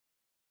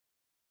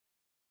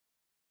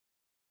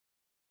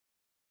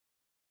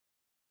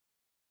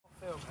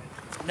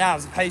now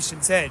as the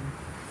patient's in,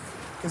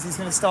 because he's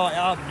going to start it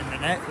up in a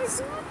minute.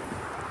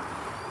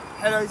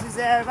 Hello, is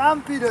there an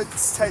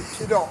ambulance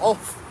taking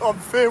off? I'm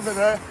filming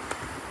it.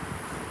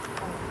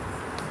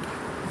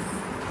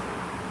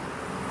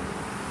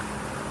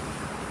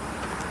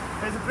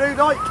 There's a blue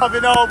light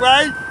coming our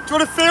way. Do you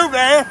want to film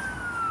it?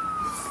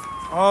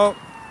 Oh,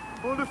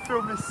 I want to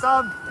film my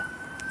son.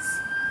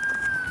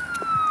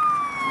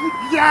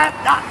 Yeah,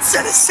 that's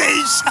for the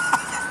seizure.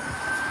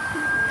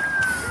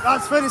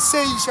 That's for the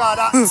seizure.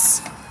 That's.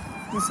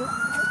 What's it?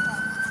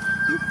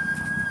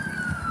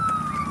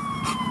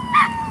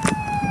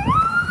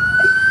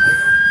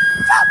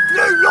 That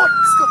blue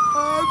light's got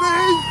me.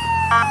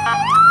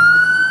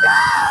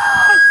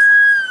 Yes!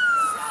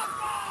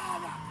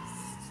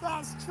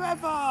 That's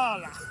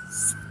Trevor!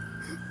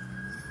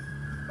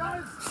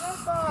 That's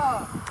Trevor!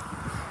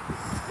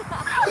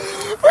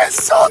 We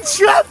saw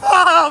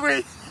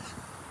Trevor!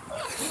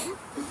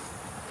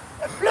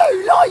 A blue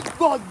light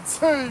 1,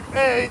 2,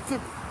 8.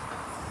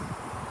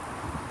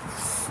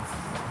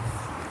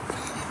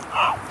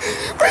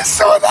 We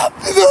saw an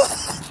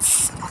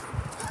ambulance!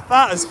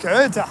 That was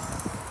good.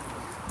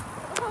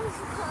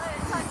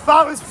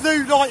 That was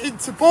blue light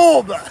into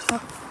Bournemouth.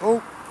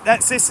 Oh,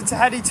 let's listen to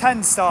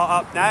HLE10 start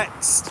up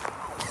next.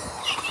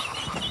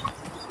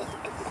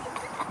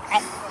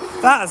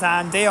 That was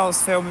Andy, I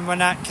was filming when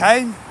that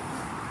came.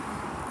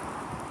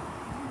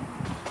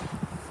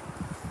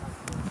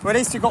 Well, at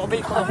least you got a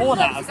beat on the horn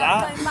out of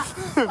that.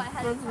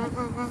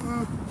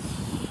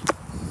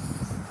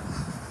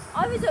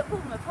 I was at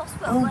Bournemouth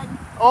Hospital when...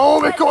 Oh,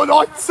 we've got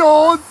lights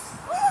on! Oh,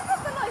 I've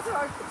got the lights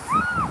on!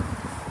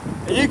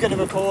 Are you going to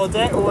record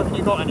it, or haven't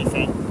you got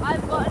anything?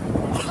 I've got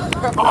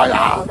anything. I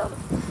am!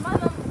 My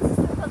mum's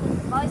sister,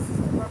 my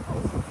sister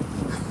records.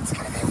 It's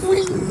going to be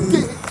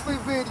windy.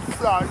 We're really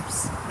close.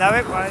 No,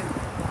 it won't.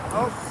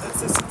 Oh,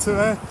 let's listen to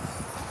her.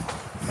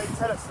 They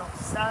tell us not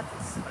to stand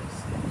this close.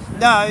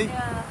 No.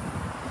 Yeah.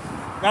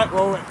 Right,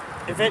 well,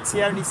 if it's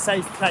the only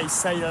safe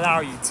place, they'll allow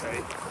you to.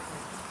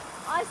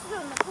 I stood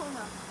on the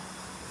corner.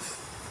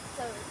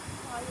 So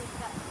I did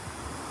that.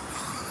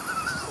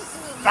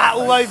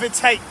 That'll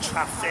overtake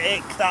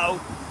traffic.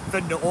 That'll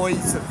the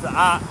noise of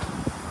that.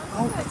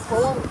 Oh, here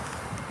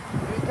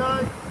we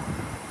go.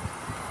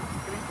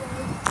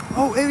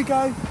 Oh, here we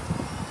go.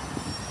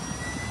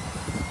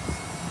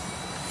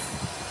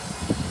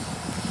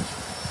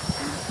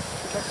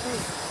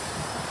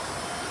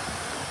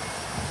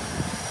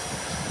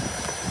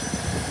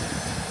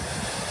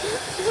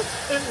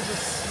 It was a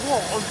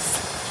swans.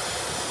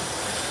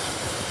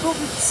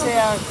 Probably see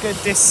how good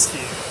this is.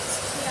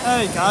 Yeah.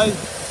 There you go.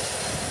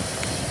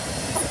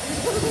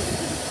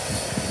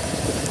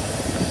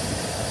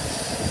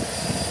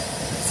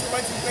 It's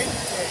already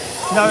windy.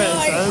 No, it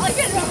isn't. I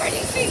can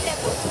already feel it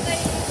before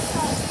they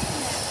start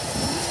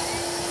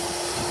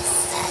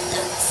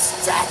doing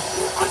it.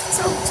 I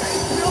told you,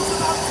 you're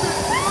not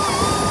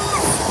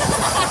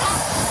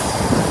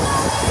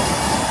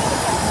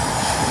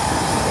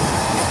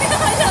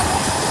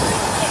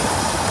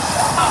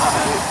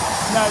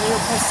No, the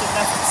opposite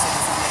left is it?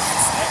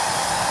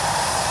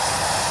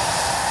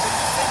 Did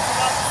you think of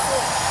that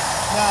before?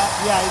 No,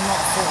 yeah, you've not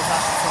thought of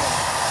that before.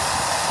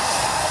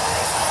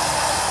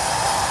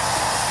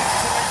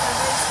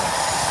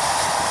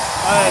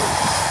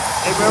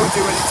 It will do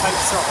when it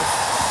takes off.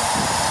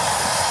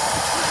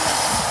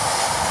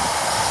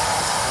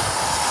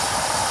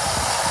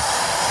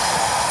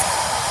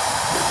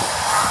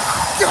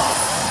 God!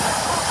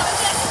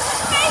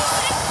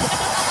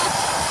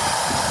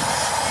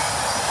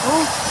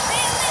 Oh!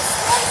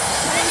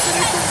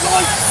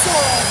 Lights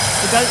on!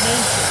 We don't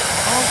need to.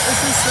 Oh, is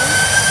this it?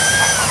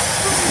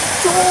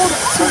 God,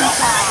 it's too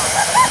bad!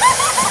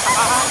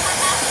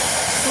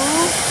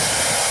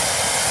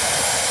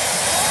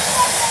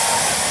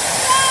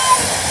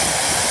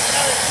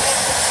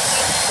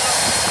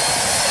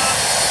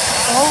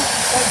 Oh,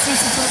 let's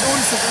listen to the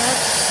noise of it.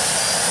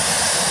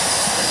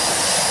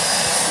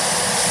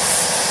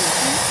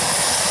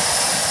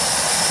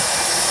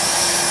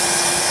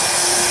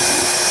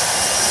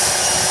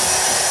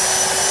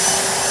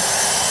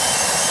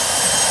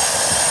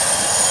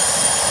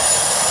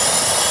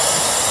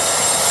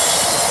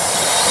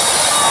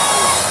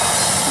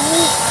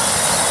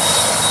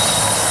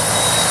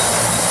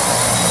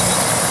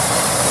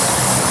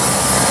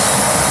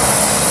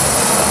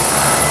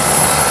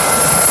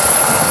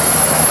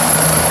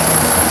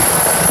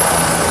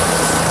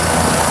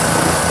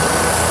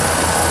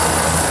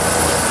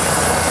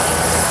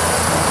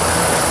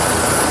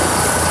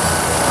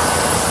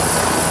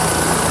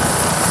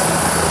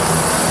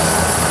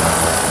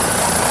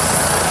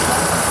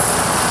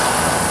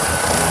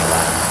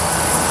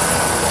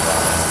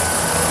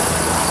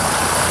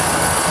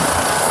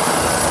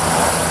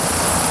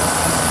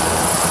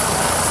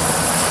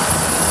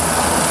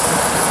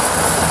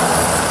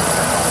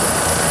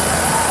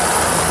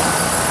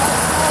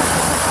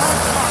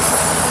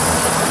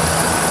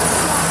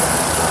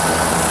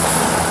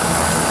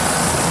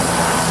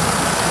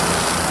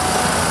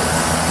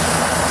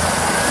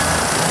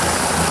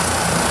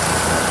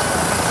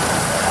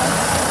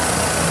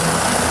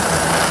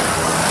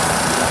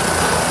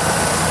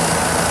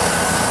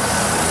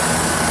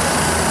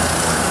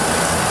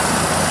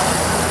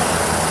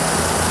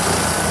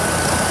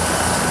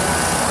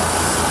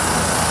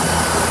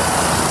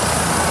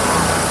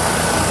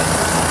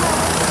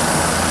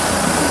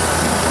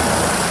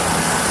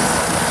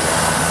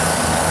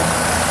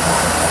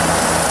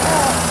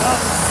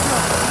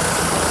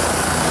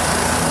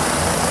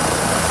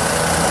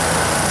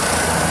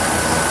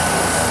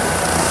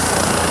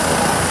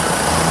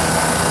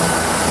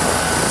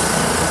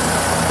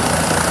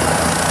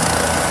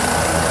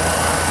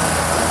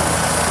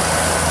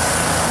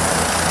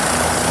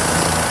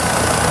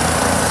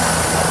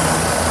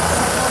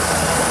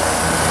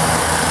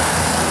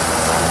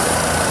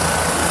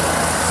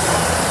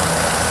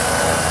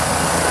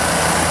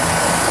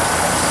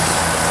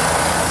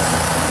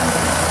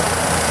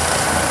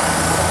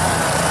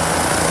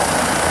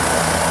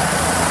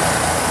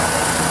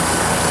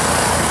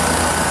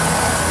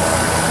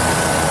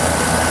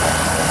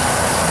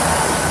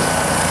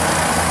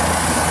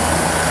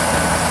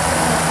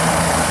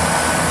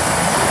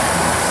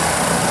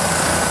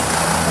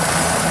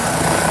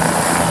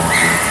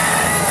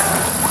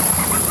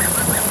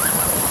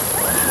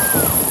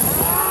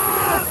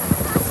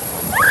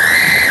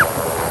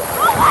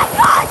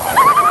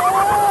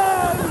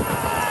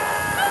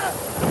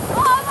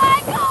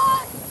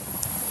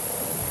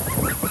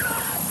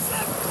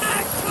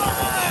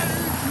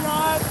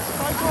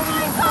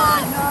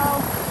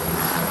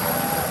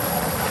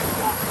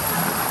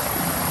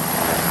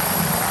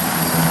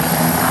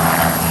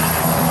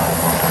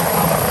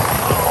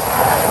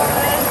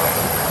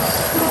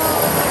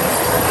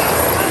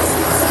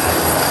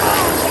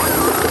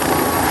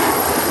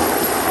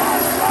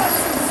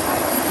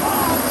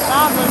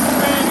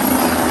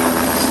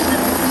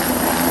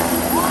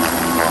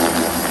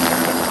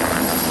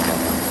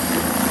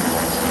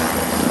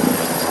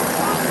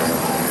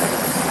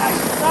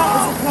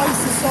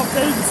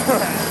 to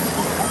it.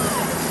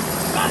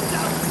 That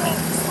damn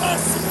drop's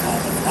worse than all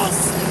the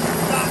positive in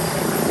that.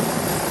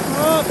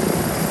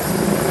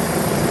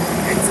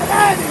 It's an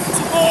end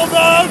to all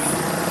them.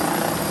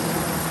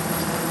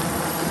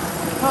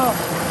 Oh.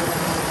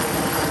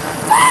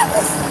 That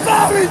was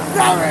very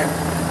blurry.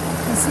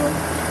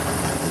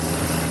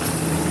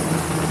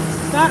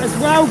 That is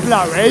well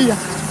blurry.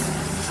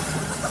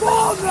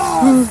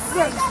 Bournemouth!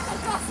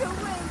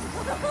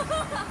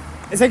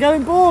 Is it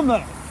going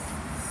Bournemouth?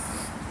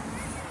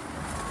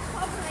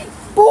 Probably.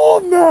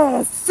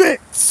 Bournemouth!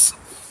 Fits!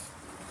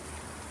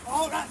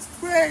 Oh, that's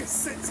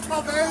Chris! It's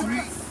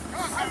coming!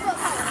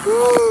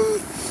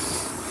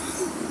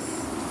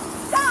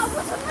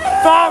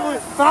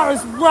 That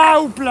was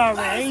well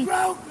blurry.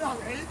 Hello?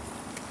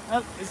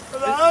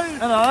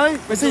 Hello?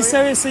 Was he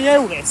seriously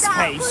ill, this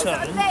That was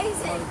patient?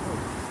 amazing.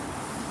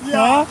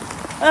 Yeah.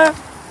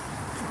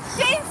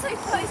 Being so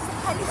close to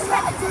Penny,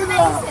 that was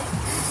amazing.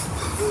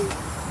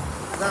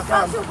 That